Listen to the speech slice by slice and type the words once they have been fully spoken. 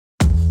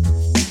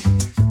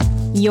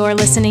You're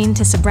listening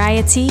to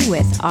Sobriety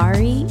with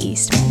Ari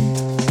Eastman.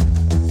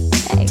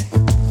 Hey,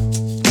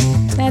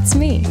 that's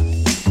me.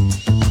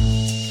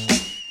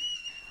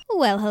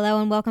 Well,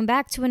 hello and welcome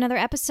back to another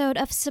episode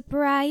of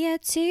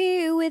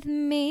Sobriety with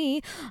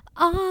me,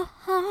 Ari.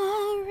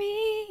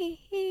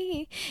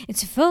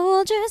 It's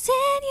Folgers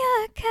in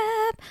your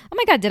cup. Oh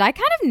my god, did I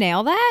kind of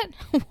nail that?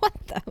 What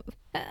the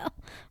hell?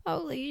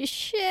 Holy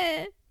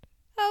shit.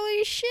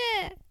 Holy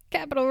shit.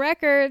 Capitol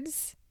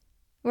Records.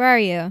 Where are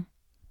you?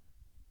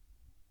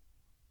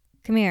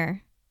 Come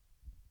here.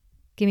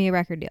 Give me a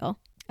record deal.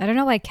 I don't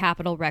know why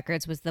Capitol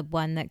Records was the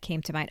one that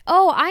came to mind.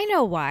 Oh, I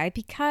know why.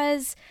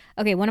 Because,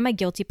 okay, one of my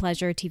guilty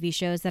pleasure TV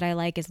shows that I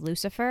like is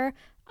Lucifer.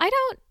 I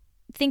don't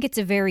think it's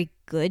a very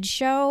good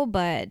show,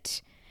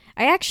 but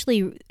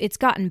it's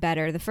gotten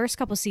better. The first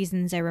couple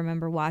seasons I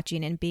remember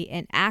watching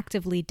and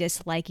actively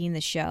disliking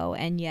the show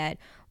and yet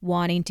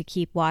wanting to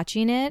keep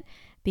watching it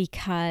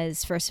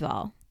because, first of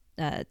all,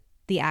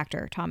 the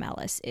actor, Tom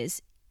Ellis,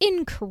 is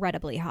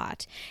incredibly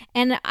hot.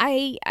 And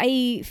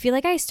I feel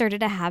like I started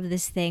to have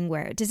this thing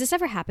where, does this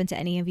ever happen to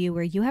any of you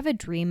where you have a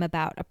dream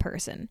about a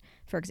person,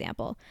 for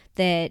example,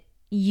 that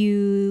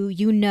you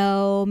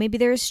know, maybe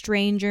they're a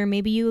stranger,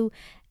 maybe you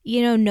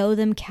know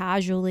them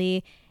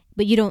casually,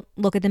 but you don't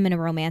look at them in a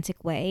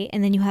romantic way,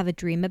 and then you have a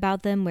dream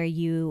about them where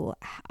you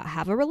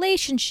have a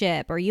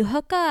relationship or you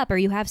hook up or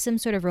you have some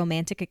sort of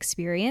romantic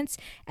experience,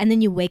 and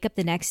then you wake up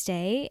the next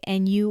day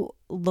and you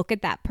look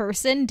at that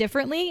person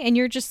differently and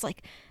you're just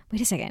like, wait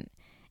a second,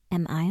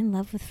 am I in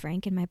love with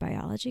Frank in my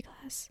biology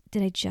class?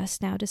 Did I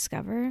just now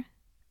discover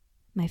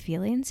my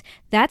feelings?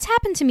 That's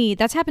happened to me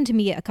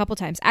a couple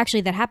times.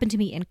 Actually, that happened to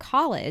me in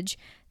college.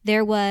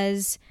 There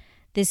was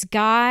this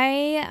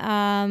guy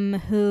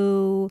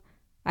who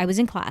I was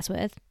in class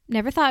with.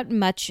 Never thought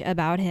much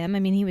about him. I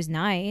mean, he was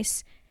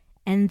nice.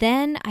 And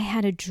then I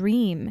had a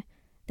dream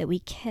that we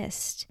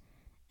kissed.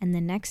 And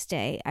the next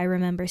day, I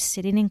remember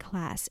sitting in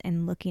class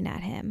and looking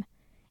at him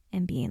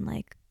and being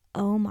like,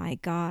 oh my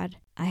God,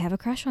 I have a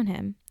crush on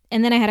him.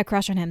 And then I had a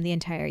crush on him the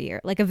entire year,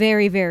 like a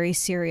very, very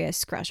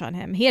serious crush on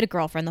him. He had a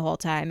girlfriend the whole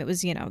time. It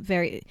was,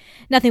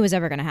 nothing was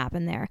ever going to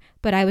happen there.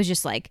 But I was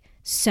just like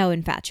so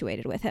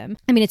infatuated with him.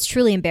 I mean, it's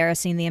truly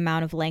embarrassing the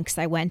amount of lengths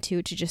I went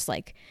to just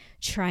like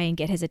try and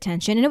get his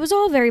attention. And it was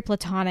all very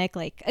platonic.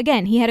 Like,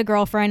 again, he had a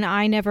girlfriend.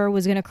 I never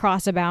was going to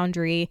cross a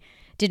boundary.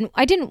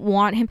 I didn't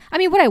want him. I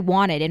mean, what I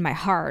wanted in my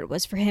heart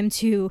was for him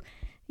to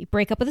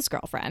break up with his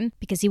girlfriend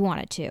because he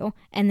wanted to,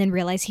 and then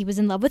realize he was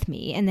in love with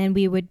me, and then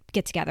we would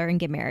get together and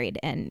get married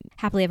and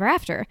happily ever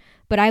after.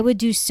 But I would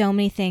do so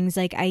many things.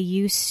 Like I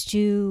used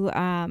to,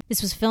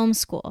 this was film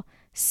school.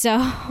 So,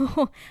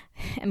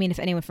 I mean, if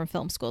anyone from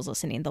film school is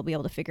listening, they'll be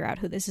able to figure out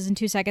who this is in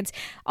 2 seconds.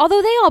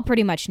 Although they all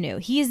pretty much knew.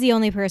 He is the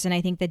only person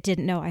I think that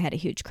didn't know I had a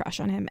huge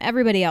crush on him.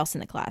 Everybody else in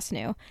the class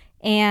knew.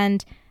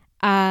 And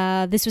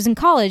this was in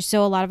college,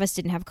 so a lot of us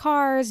didn't have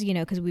cars,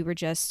 because we were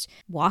just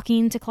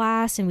walking to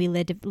class, and we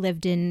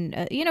lived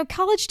in,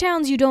 college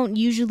towns. You don't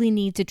usually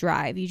need to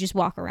drive. You just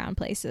walk around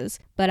places.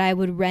 But I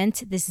would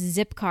rent this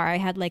Zip car. I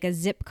had like a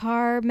Zip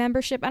car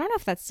membership. I don't know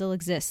if that still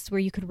exists,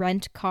 where you could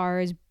rent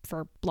cars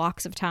for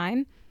blocks of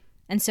time.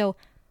 And so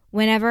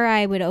whenever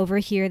I would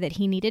overhear that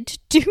he needed to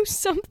do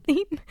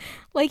something,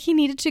 like he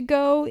needed to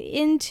go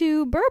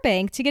into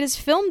Burbank to get his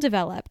film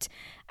developed,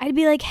 I'd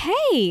be like,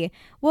 hey,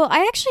 well,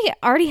 I actually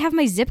already have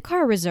my Zip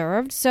car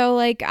reserved, so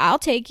like, I'll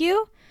take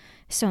you.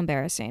 So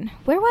embarrassing.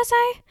 Where was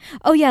I?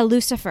 Oh yeah,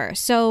 Lucifer.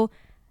 So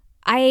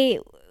I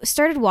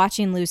started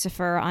watching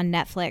Lucifer on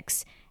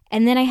Netflix,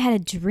 and then I had a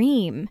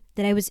dream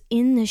that I was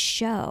in the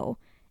show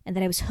and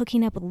that I was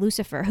hooking up with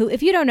Lucifer, who,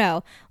 if you don't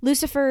know,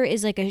 Lucifer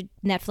is like a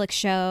Netflix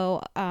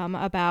show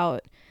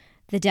about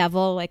the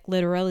devil, like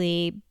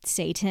literally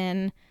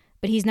Satan,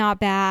 but he's not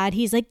bad.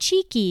 He's like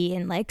cheeky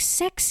and like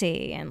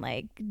sexy and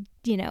like,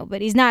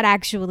 but he's not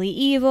actually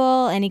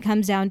evil, and he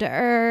comes down to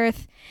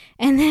earth,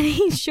 and then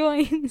he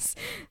joins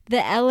the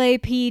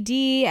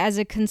LAPD as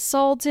a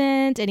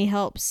consultant, and he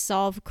helps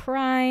solve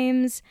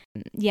crimes.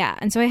 Yeah,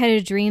 and so I had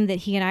a dream that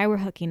he and I were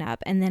hooking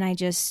up, and then I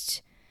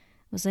just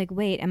was like,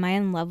 wait, am I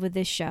in love with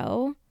this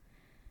show?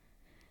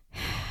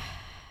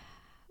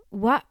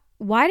 What?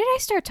 Why did I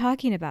start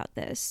talking about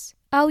this?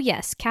 Oh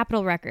yes,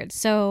 Capitol Records.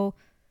 So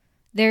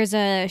there's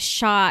a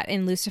shot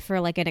in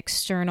Lucifer, like an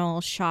external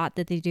shot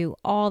that they do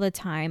all the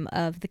time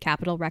of the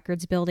Capitol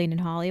Records building in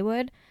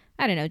Hollywood.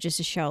 I don't know, just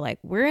to show like,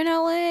 we're in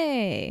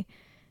LA.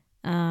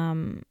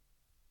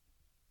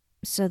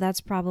 So that's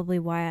probably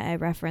why I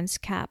reference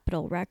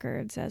Capitol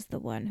Records as the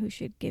one who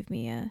should give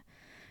me a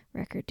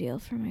record deal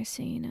for my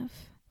scene of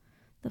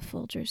the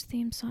Folgers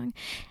theme song.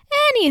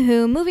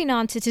 Anywho, moving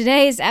on to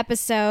today's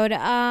episode.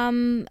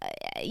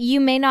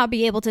 You may not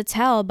be able to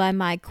tell by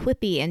my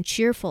quippy and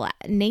cheerful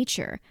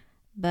nature,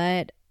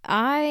 but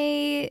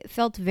I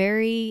felt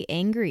very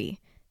angry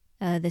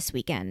this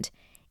weekend,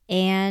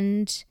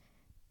 and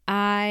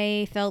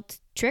I felt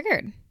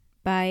triggered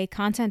by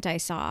content I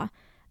saw.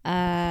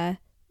 A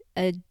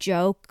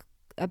joke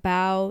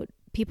about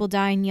people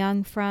dying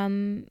young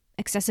from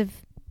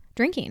excessive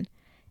drinking.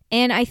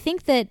 And I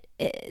think that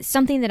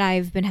something that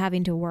I've been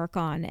having to work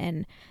on,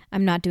 and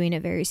I'm not doing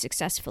it very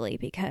successfully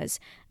because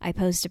I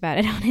post about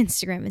it on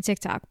Instagram and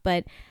TikTok,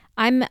 but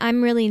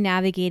I'm really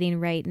navigating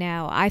right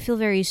now. I feel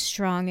very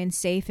strong and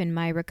safe in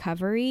my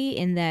recovery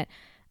in that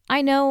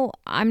I know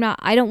I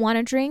don't want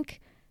to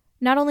drink.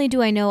 Not only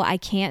do I know I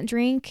can't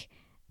drink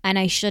and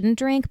I shouldn't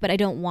drink, but I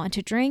don't want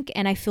to drink,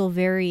 and I feel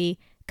very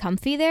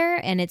comfy there,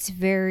 and it's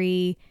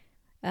very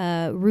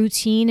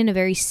routine in a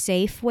very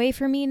safe way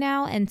for me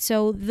now. And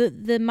so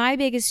my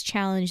biggest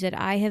challenge that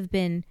I have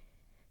been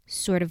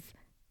sort of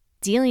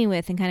dealing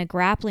with and kind of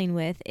grappling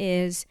with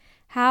is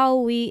how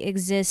we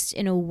exist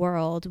in a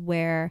world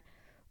where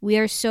we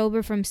are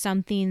sober from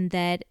something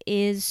that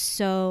is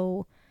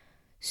so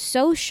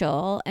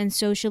social and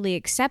socially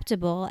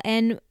acceptable.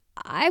 And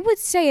I would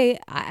say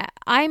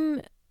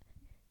I'm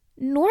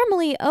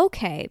normally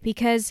okay,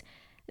 because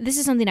this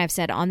is something I've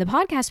said on the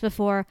podcast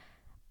before.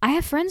 I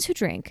have friends who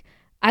drink.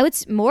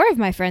 More of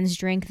my friends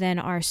drink than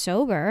are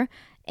sober,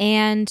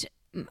 and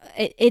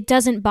it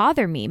doesn't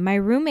bother me. My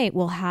roommate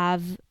will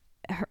have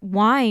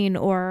wine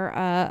or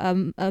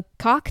a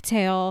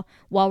cocktail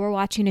while we're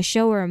watching a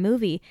show or a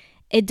movie.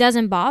 It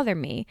doesn't bother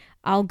me.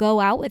 I'll go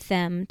out with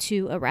them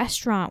to a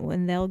restaurant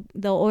when they'll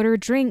order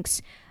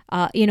drinks.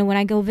 When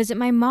I go visit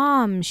my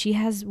mom, she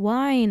has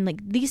wine.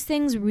 Like, these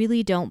things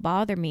really don't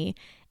bother me.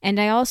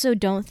 And I also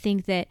don't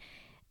think that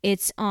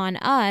it's on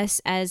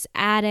us as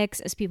addicts,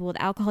 as people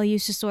with alcohol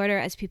use disorder,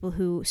 as people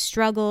who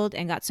struggled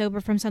and got sober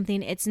from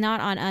something. It's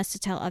not on us to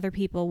tell other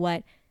people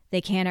what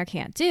they can or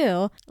can't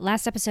do.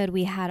 Last episode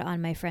we had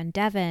on my friend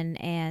Devin,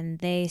 and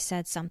they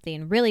said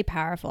something really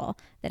powerful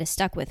that has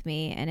stuck with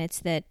me, and it's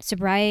that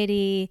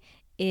sobriety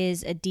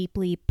is a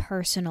deeply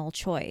personal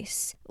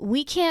choice.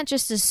 We can't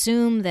just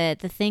assume that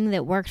the thing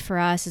that worked for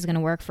us is going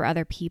to work for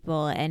other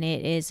people, and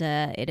it is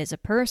a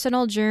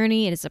personal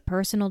journey, it is a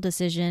personal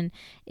decision,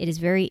 it is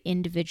very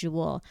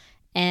individual.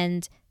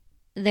 And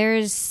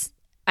there's,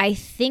 I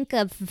think,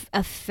 of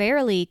a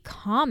fairly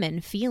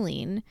common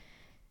feeling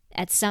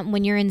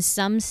when you're in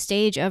some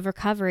stage of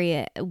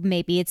recovery.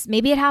 Maybe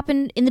it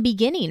happened in the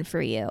beginning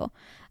for you,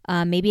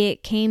 maybe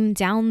it came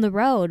down the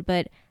road,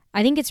 but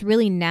I think it's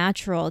really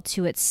natural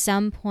to at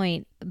some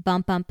point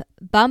bump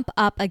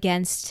up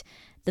against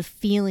the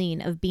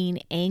feeling of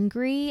being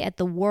angry at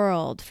the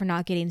world for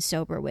not getting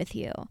sober with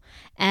you.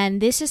 And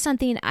this is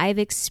something I've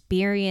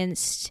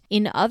experienced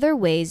in other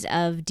ways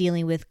of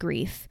dealing with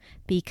grief,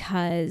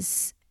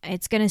 because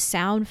it's going to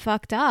sound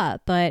fucked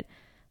up, but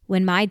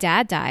when my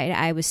dad died,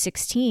 I was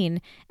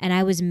 16, and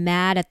I was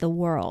mad at the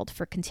world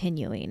for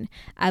continuing.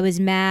 I was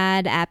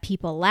mad at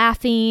people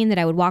laughing, that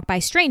I would walk by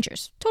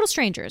strangers, total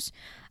strangers.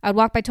 I would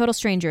walk by total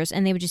strangers,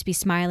 and they would just be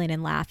smiling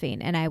and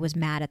laughing, and I was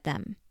mad at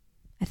them.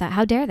 I thought,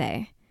 how dare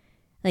they?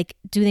 Like,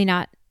 do they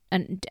not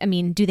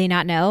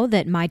know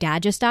that my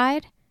dad just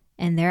died?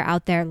 And they're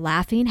out there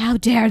laughing? How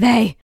dare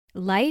they?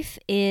 Life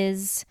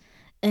is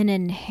an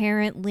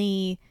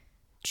inherently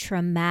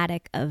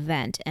traumatic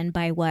event. And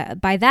by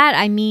that,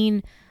 I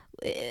mean,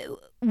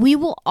 we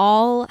will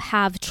all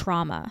have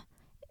trauma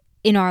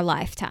in our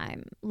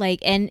lifetime.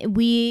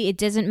 It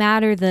doesn't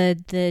matter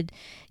the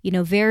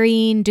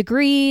varying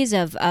degrees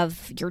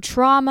of your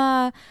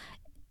trauma.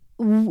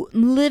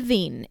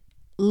 Living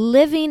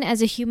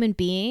as a human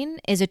being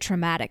is a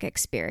traumatic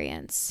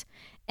experience.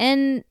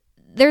 And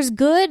there's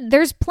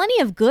plenty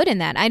of good in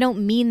that. I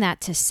don't mean that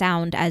to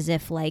sound as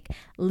if like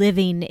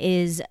living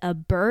is a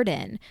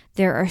burden.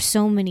 There are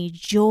so many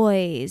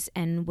joys,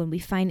 and when we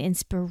find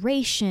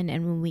inspiration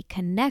and when we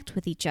connect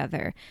with each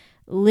other,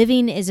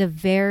 living is a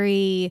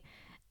very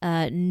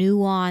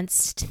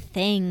nuanced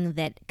thing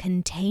that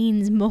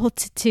contains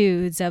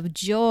multitudes of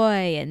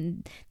joy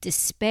and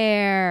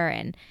despair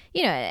and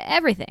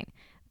everything.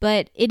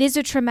 But it is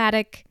a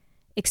traumatic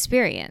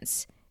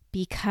experience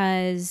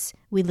because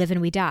we live and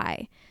we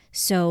die.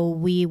 So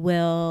we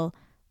will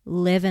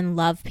live and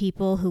love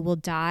people who will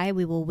die.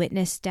 We will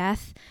witness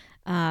death.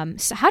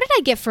 So how did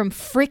I get from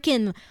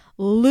freaking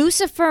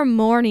Lucifer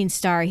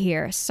Morningstar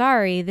here?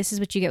 Sorry, this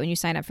is what you get when you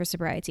sign up for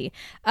sobriety.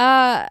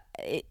 But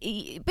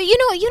you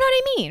know what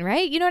I mean,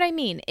 right? You know what I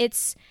mean?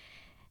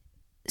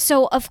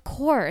 So of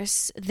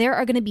course there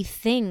are going to be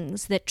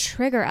things that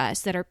trigger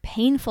us, that are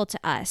painful to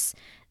us,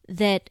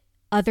 that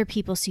other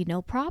people see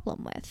no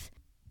problem with.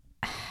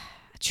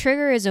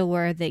 Trigger is a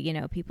word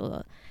that,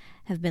 people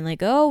have been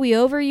like, oh, we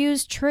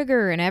overuse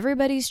trigger and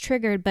everybody's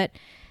triggered, but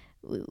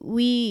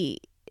we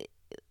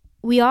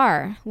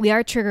are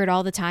triggered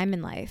all the time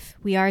in life.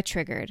 We are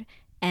triggered,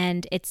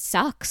 and it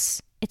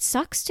sucks. It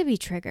sucks to be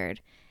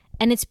triggered,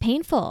 and it's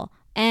painful.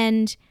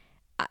 And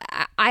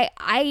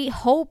I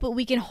hope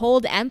we can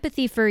hold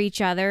empathy for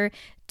each other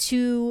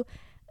to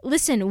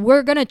listen.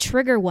 We're going to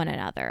trigger one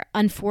another,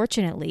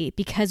 unfortunately,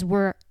 because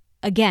we're,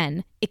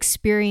 again,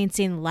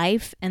 experiencing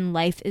life, and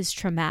life is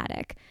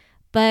traumatic.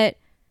 But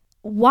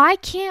why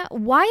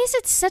is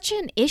it such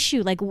an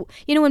issue? Like,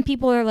 when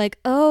people are like,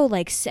 oh,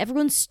 like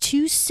everyone's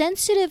too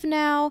sensitive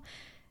now.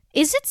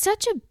 Is it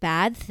such a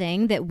bad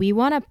thing that we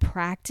want to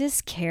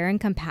practice care and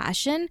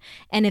compassion?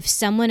 And if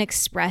someone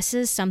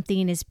expresses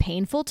something is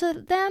painful to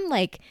them,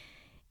 like,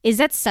 is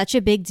that such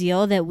a big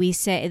deal that we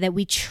say that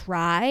we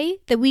try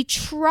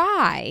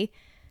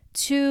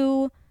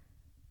to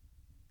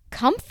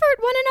comfort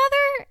one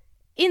another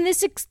in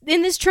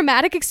this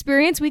traumatic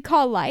experience we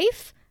call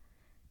life?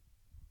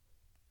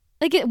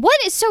 Like, what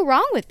is so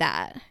wrong with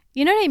that?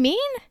 You know what I mean?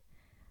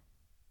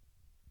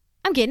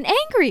 I'm getting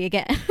angry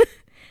again.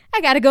 I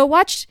gotta go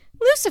watch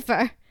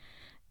Lucifer.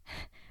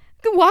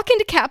 Go walk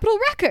into Capitol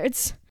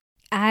Records.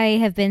 I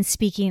have been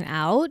speaking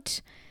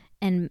out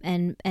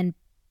and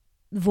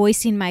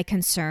voicing my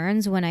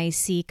concerns when I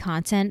see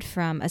content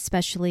from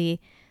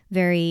especially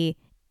very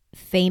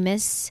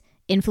famous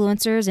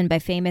influencers. And by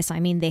famous,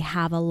 I mean they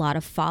have a lot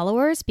of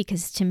followers,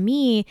 because to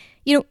me,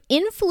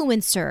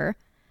 influencer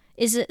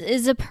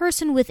is a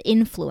person with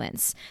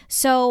influence.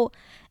 So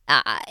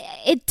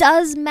it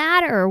does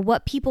matter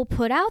what people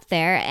put out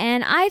there.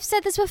 And I've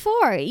said this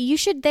before. You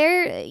should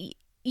be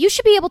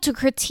able to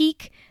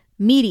critique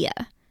media.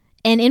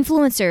 And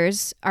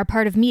influencers are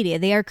part of media.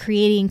 They are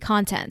creating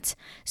content.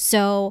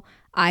 So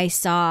I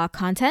saw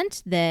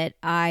content that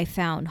I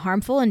found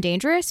harmful and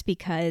dangerous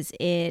because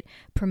it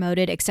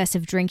promoted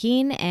excessive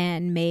drinking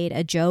and made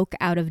a joke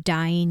out of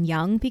dying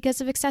young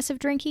because of excessive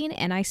drinking.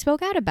 And I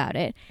spoke out about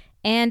it.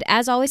 And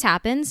as always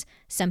happens,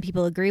 some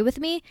people agree with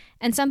me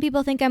and some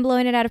people think I'm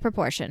blowing it out of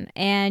proportion.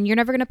 And you're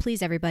never going to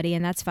please everybody,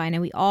 and that's fine.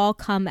 And we all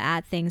come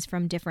at things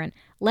from different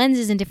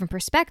lenses and different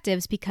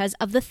perspectives because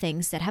of the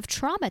things that have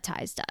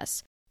traumatized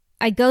us.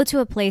 I go to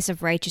a place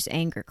of righteous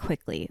anger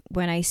quickly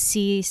when I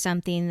see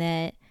something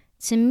that,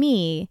 to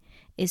me,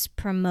 is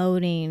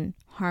promoting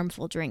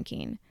harmful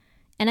drinking.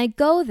 And I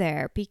go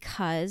there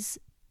because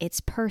it's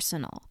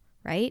personal,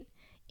 right?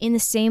 In the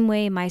same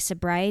way my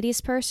sobriety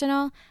is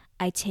personal,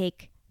 I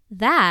take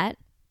that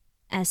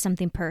as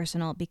something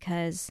personal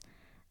because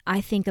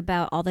I think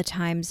about all the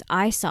times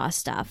I saw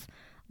stuff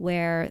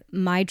where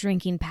my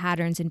drinking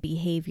patterns and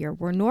behavior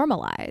were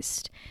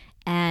normalized,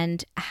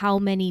 and how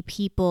many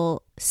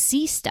people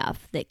see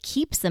stuff that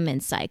keeps them in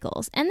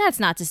cycles. And that's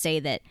not to say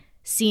that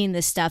seeing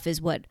this stuff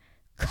is what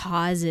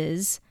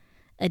causes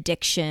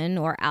addiction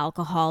or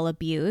alcohol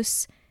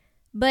abuse,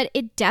 but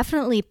it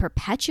definitely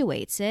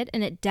perpetuates it,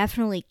 and it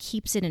definitely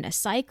keeps it in a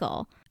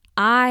cycle.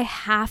 I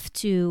have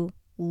to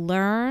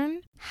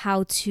learn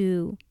how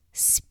to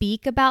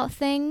speak about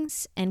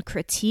things and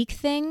critique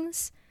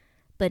things,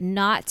 but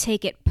not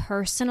take it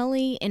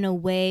personally in a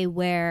way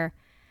where,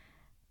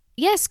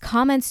 yes,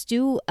 comments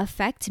do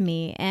affect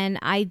me, and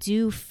I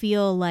do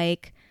feel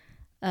like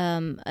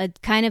a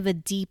kind of a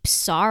deep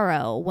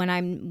sorrow when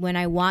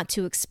I want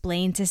to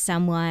explain to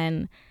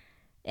someone.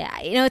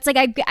 It's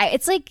like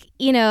it's like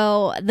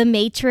The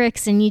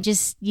Matrix, and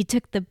you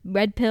took the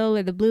red pill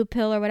or the blue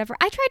pill or whatever.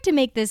 I tried to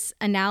make this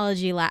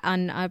analogy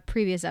on a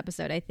previous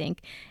episode, I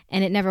think,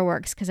 and it never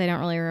works because I don't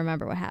really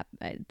remember what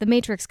happened. The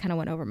Matrix kind of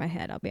went over my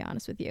head, I'll be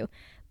honest with you.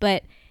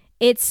 But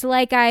it's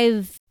like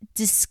I've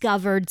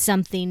discovered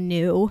something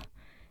new,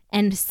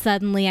 and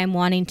suddenly I'm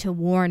wanting to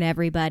warn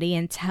everybody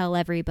and tell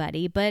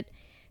everybody. But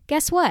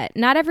guess what?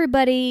 Not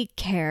everybody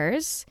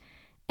cares.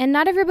 And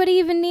not everybody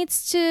even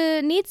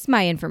needs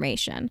my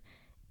information.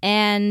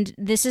 And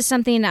this is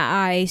something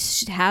I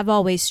have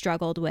always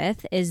struggled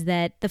with, is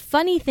that the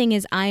funny thing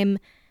is I'm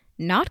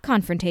not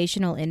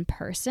confrontational in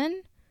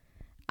person.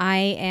 I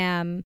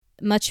am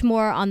much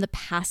more on the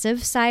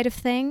passive side of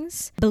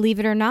things. Believe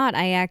it or not,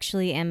 I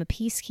actually am a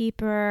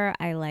peacekeeper.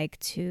 I like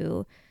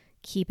to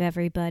keep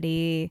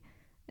everybody...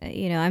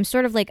 I'm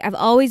sort of like, I've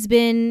always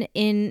been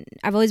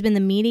the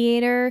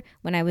mediator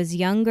when I was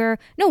younger.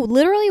 No,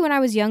 literally when I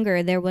was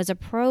younger, there was a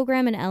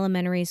program in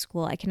elementary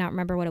school. I cannot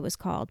remember what it was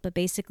called, but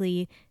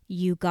basically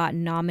you got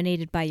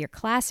nominated by your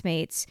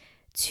classmates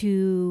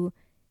to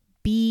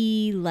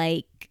be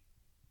like,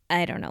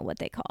 I don't know what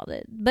they called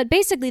it, but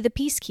basically the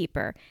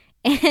peacekeeper.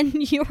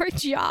 And your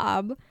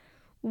job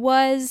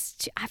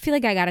was I feel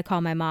like I got to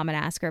call my mom and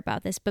ask her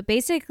about this, but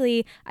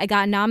basically I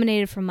got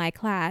nominated from my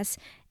class.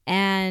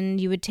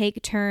 And you would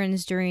take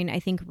turns during, I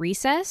think,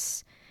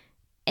 recess.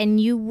 And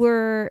you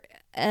were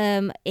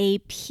a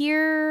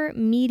peer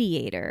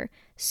mediator.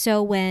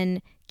 So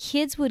when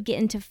kids would get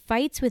into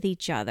fights with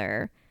each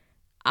other,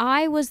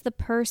 I was the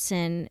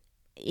person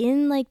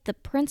in like the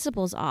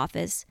principal's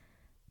office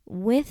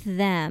with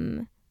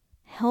them,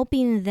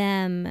 helping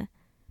them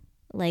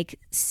like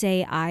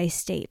say I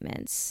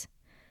statements.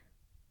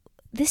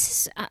 This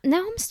is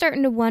now I'm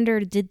starting to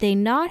wonder, did they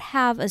not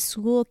have a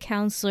school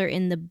counselor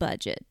in the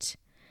budget?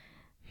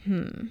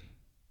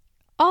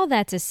 All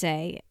that to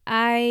say,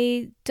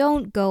 I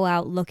don't go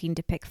out looking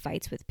to pick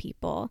fights with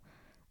people,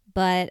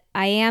 but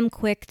I am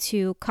quick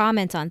to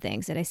comment on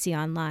things that I see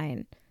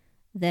online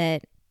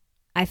that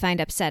I find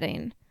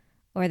upsetting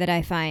or that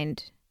I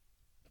find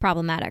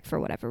problematic for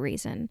whatever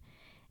reason.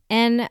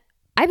 And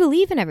I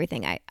believe in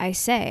everything I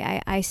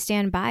say. I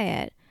stand by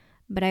it,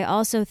 but I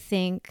also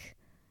think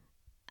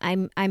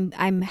I'm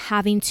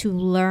having to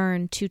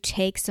learn to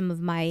take some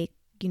of my,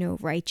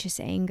 righteous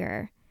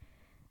anger,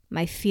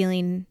 my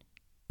feeling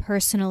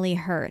personally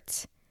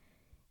hurt,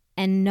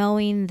 and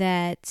knowing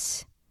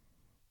that,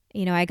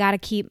 you know, I got to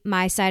keep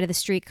my side of the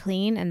street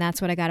clean, and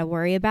that's what I got to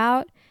worry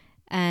about,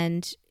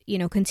 and, you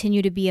know,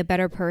 continue to be a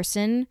better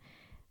person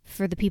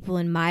for the people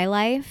in my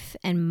life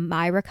and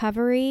my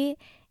recovery.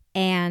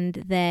 And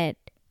that,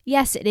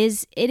 yes, it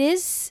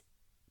is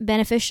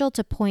beneficial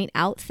to point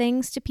out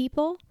things to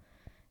people,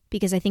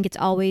 because I think it's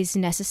always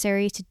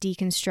necessary to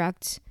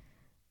deconstruct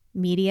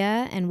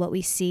media and what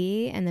we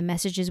see and the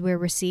messages we're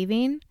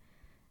receiving.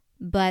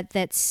 But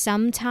that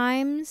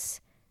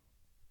sometimes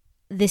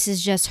this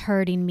is just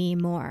hurting me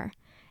more.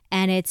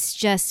 And it's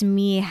just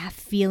me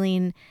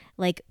feeling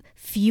like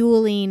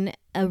fueling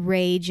a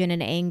rage and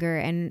an anger.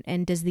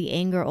 And does the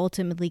anger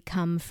ultimately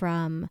come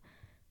from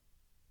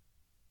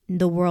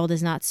the world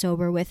is not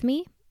sober with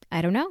me?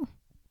 I don't know.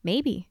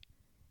 Maybe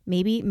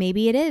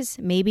it is.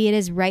 Maybe it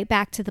is right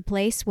back to the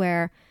place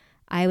where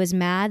I was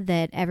mad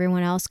that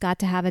everyone else got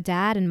to have a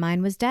dad and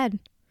mine was dead.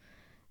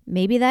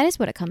 Maybe that is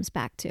what it comes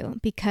back to.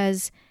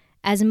 Because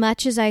as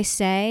much as I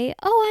say,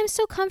 oh, I'm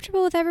so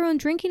comfortable with everyone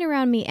drinking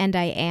around me, and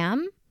I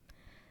am,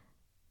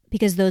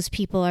 because those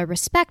people are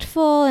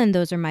respectful and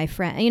those are my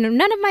friends. You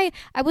know,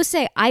 I will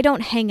say, I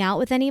don't hang out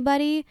with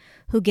anybody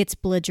who gets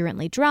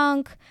belligerently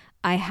drunk.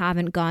 I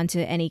haven't gone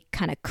to any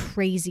kind of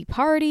crazy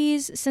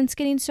parties since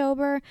getting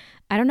sober.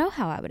 I don't know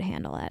how I would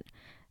handle it.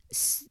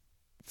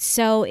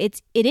 So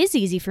it is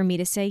easy for me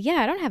to say,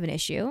 yeah, I don't have an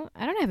issue.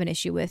 I don't have an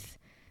issue with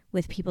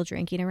people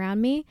drinking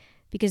around me,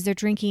 because they're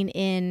drinking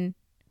in,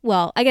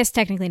 well, I guess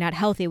technically not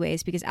healthy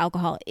ways, because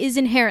alcohol is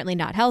inherently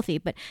not healthy,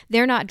 but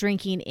they're not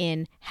drinking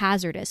in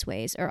hazardous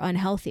ways or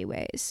unhealthy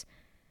ways.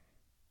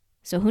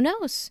 So who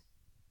knows?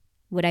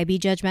 Would I be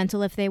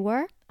judgmental if they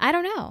were? I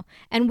don't know.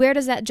 And where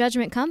does that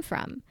judgment come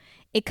from?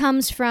 It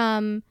comes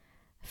from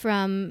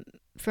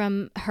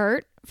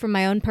hurt, from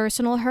my own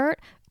personal hurt.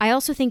 I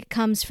also think it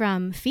comes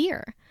from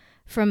fear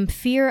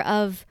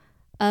of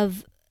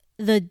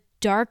the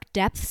dark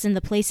depths and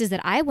the places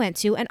that I went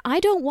to, and I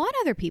don't want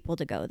other people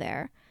to go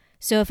there.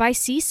 So if I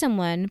see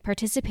someone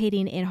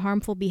participating in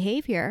harmful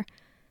behavior,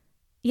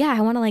 yeah,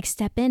 I want to like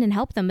step in and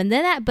help them. And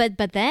then but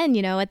then,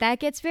 you know what, that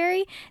gets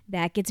very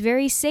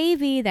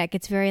savvy. That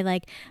gets very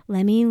like,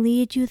 let me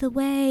lead you the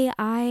way.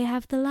 I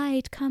have the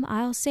light. Come,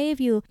 I'll save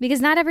you.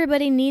 Because not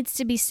everybody needs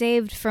to be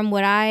saved from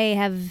what I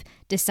have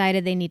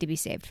decided they need to be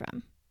saved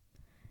from.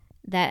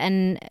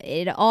 And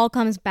it all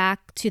comes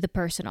back to the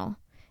personal.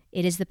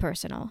 It is the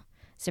personal.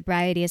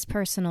 Sobriety is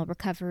personal.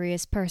 Recovery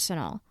is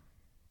personal.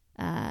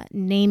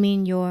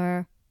 Naming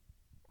your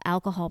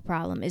alcohol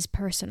problem is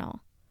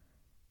personal.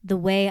 The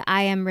way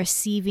I am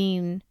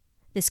receiving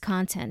this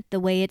content, the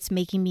way it's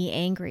making me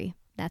angry,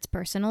 that's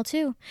personal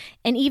too.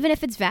 And even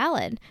if it's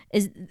valid,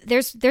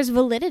 there's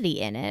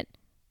validity in it,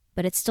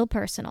 but it's still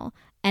personal.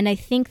 And I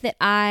think that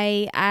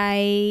I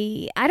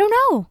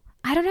don't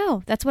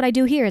know. That's what I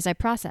do here is I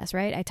process,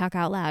 right? I talk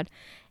out loud.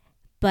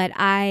 But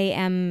I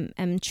am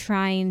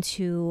trying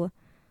to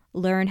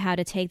learn how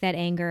to take that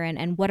anger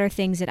and what are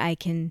things that I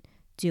can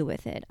do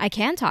with it. I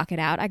can talk it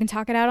out. I can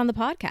talk it out on the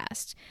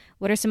podcast.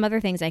 What are some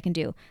other things I can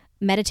do?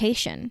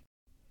 Meditation.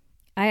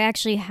 I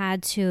actually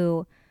had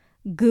to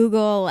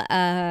Google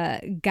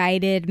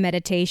guided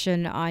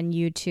meditation on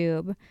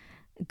YouTube.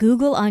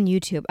 Google on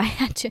YouTube. I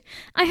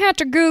had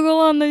to Google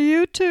on the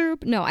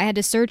YouTube. No, I had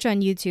to search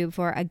on YouTube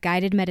for a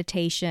guided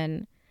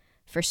meditation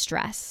for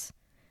stress,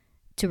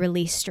 to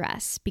release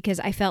stress, because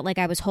I felt like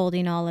I was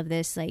holding all of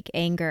this like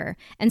anger.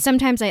 And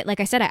sometimes I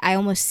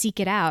almost seek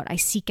it out. I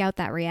seek out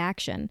that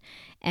reaction.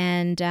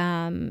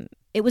 And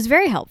it was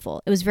very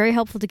helpful. It was very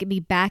helpful to get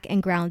me back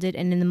and grounded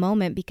and in the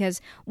moment,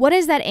 because what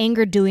is that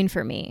anger doing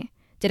for me?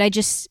 Did I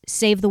just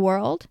save the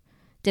world?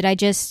 Did I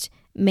just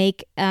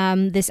make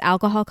this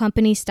alcohol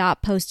company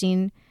stop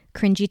posting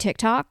cringy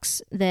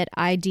TikToks that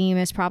I deem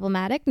as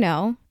problematic?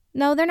 No,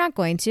 they're not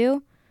going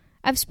to.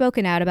 I've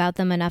spoken out about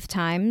them enough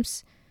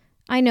times.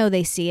 I know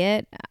they see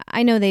it.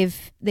 I know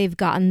they've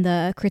gotten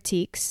the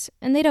critiques,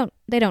 and they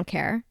don't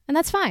care, and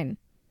that's fine.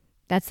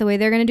 That's the way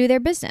they're going to do their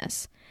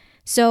business.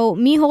 So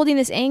me holding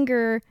this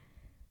anger,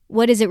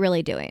 what is it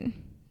really doing?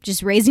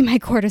 Just raising my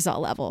cortisol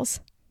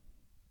levels.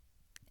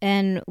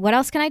 And what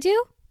else can I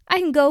do? I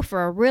can go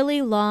for a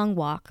really long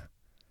walk.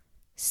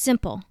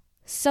 Simple.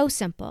 So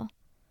simple.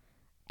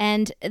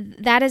 And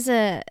that is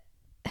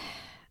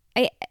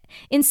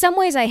in some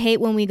ways I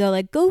hate when we go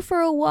like, go for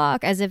a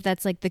walk, as if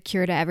that's like the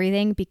cure to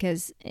everything,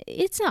 because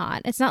it's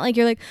not. It's not like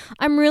you're like,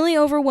 I'm really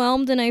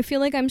overwhelmed and I feel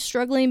like I'm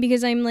struggling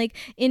because I'm like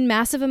in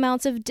massive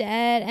amounts of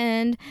debt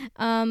and,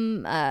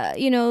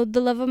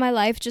 the love of my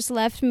life just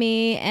left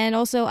me. And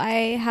also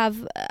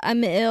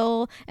I'm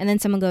ill. And then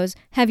someone goes,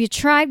 have you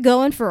tried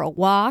going for a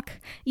walk?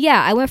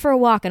 Yeah, I went for a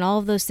walk and all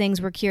of those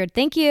things were cured.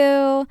 Thank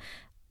you.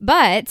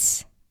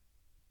 But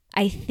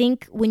I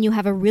think when you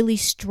have a really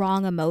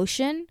strong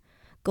emotion,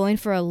 going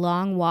for a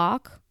long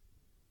walk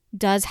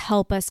does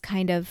help us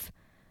kind of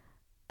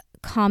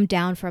calm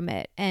down from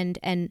it and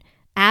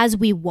as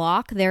we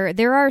walk,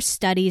 there are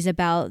studies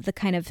about the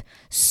kind of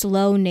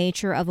slow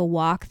nature of a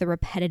walk, the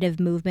repetitive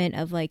movement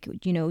of like,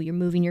 you're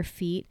moving your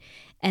feet,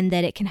 and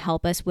that it can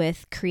help us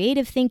with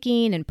creative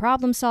thinking and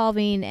problem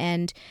solving.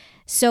 And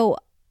so,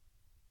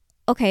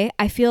 okay,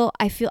 I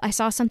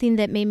saw something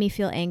that made me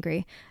feel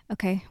angry.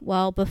 Okay,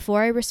 well,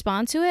 before I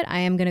respond to it, I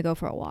am going to go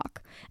for a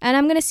walk. And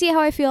I'm going to see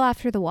how I feel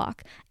after the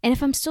walk. And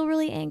if I'm still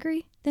really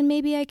angry, then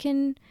maybe I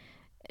can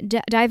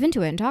dive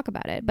into it and talk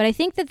about it. But I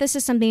think that this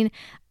is something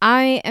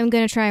I am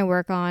going to try and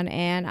work on,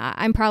 and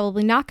I'm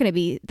probably not going to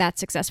be that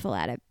successful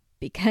at it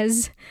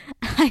because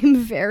I'm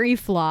very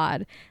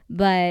flawed.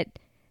 But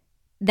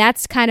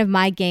that's kind of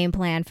my game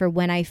plan for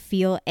when I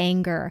feel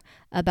anger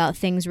about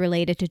things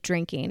related to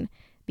drinking,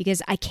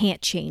 because I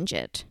can't change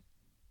it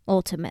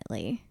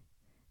ultimately.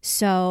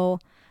 So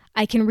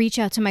I can reach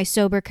out to my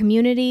sober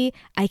community.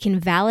 I can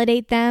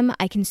validate them.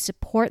 I can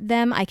support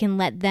them. I can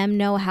let them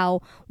know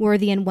how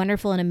worthy and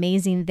wonderful and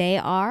amazing they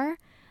are.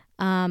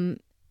 And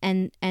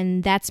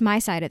that's my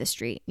side of the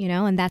street,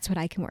 and that's what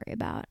I can worry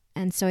about.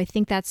 And so I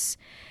think that's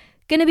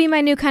going to be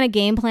my new kind of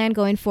game plan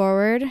going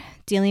forward,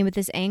 dealing with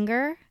this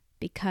anger,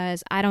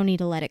 because I don't need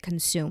to let it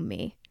consume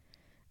me.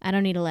 I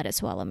don't need to let it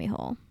swallow me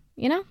whole,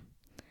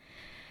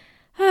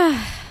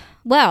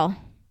 Well,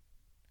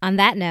 on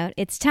that note,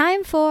 it's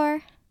time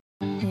for...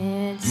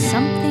 It's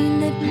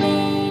something that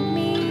made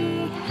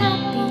me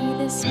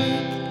happy this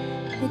week.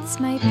 It's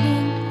my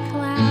pink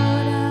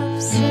cloud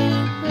of sobriety.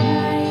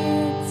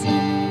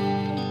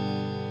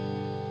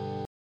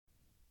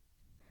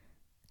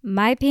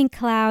 My pink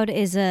cloud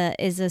is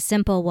a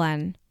simple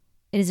one.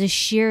 It is a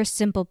sheer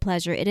simple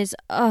pleasure. It is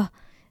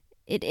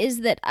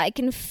that I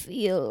can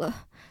feel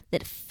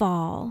that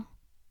fall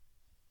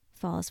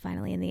is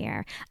finally in the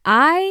air.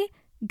 I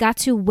got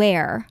to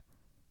wear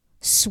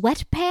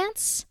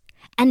sweatpants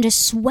and a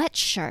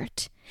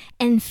sweatshirt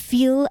and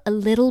feel a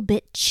little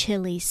bit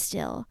chilly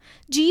still.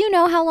 Do you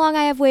know how long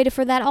I have waited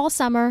for that? All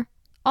summer,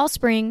 all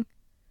spring.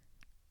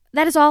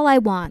 That is all I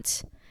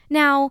want.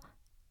 Now,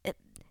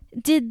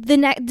 did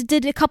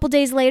a couple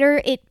days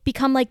later it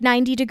become like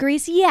 90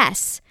 degrees?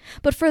 Yes.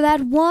 But for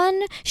that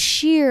one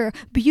sheer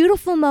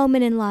beautiful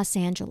moment in Los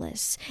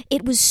Angeles,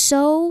 it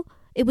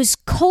was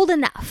cold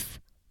enough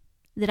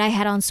that I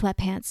had on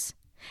sweatpants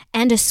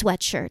and a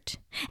sweatshirt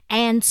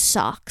and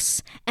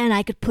socks, and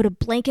I could put a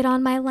blanket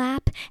on my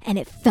lap, and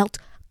it felt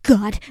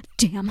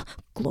goddamn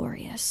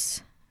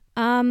glorious.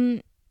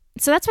 So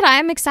that's what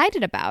I'm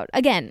excited about.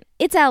 Again,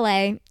 it's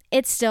LA.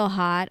 It's still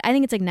hot. I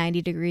think it's like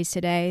 90 degrees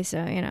today, so,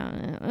 it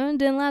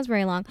didn't last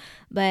very long.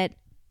 But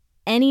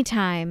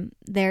anytime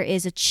there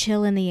is a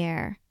chill in the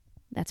air,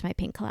 that's my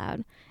pink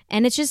cloud.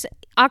 And it's just,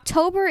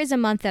 October is a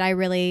month that I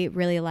really,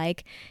 really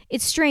like.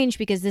 It's strange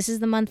because this is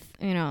the month,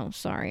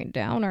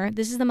 downer.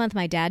 This is the month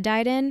my dad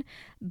died in.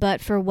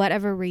 But for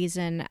whatever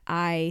reason,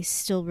 I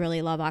still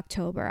really love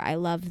October. I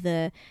love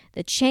the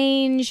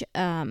change.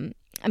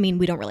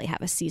 We don't really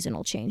have a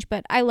seasonal change,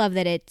 but I love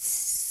that it's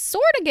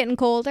sort of getting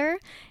colder.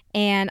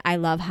 And I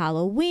love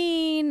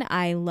Halloween.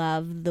 I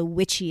love the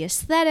witchy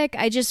aesthetic.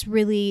 I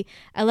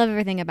love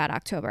everything about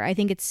October. I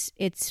think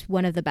it's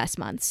one of the best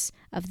months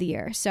of the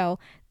year. So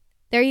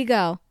there you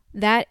go.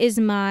 That is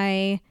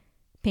my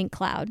pink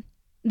cloud,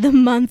 the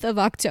month of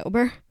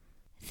October.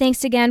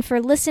 Thanks again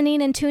for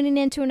listening and tuning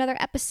in to another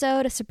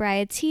episode of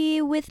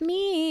Sobriety with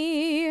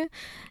me.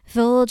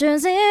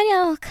 Folgers in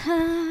your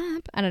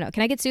cup. I don't know.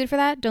 Can I get sued for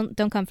that? Don't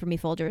come for me,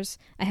 Folgers.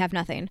 I have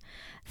nothing.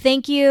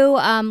 Thank you.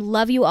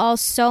 Love you all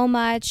so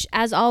much.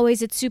 As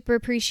always, it's super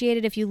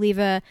appreciated if you leave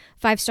a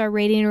 5-star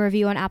rating or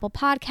review on Apple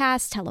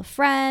Podcasts. Tell a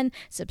friend.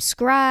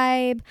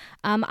 Subscribe.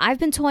 I've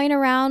been toying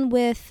around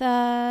with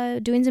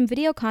doing some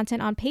video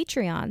content on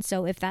Patreon.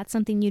 So if that's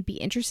something you'd be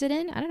interested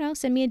in, I don't know,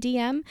 send me a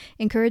DM.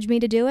 Encourage me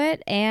to do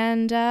it.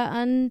 And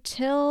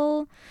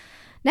until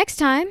next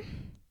time,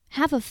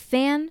 have a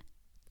fantastic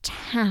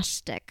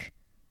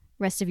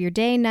rest of your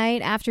day,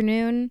 night,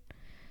 afternoon,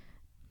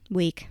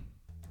 week.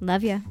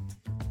 Love ya.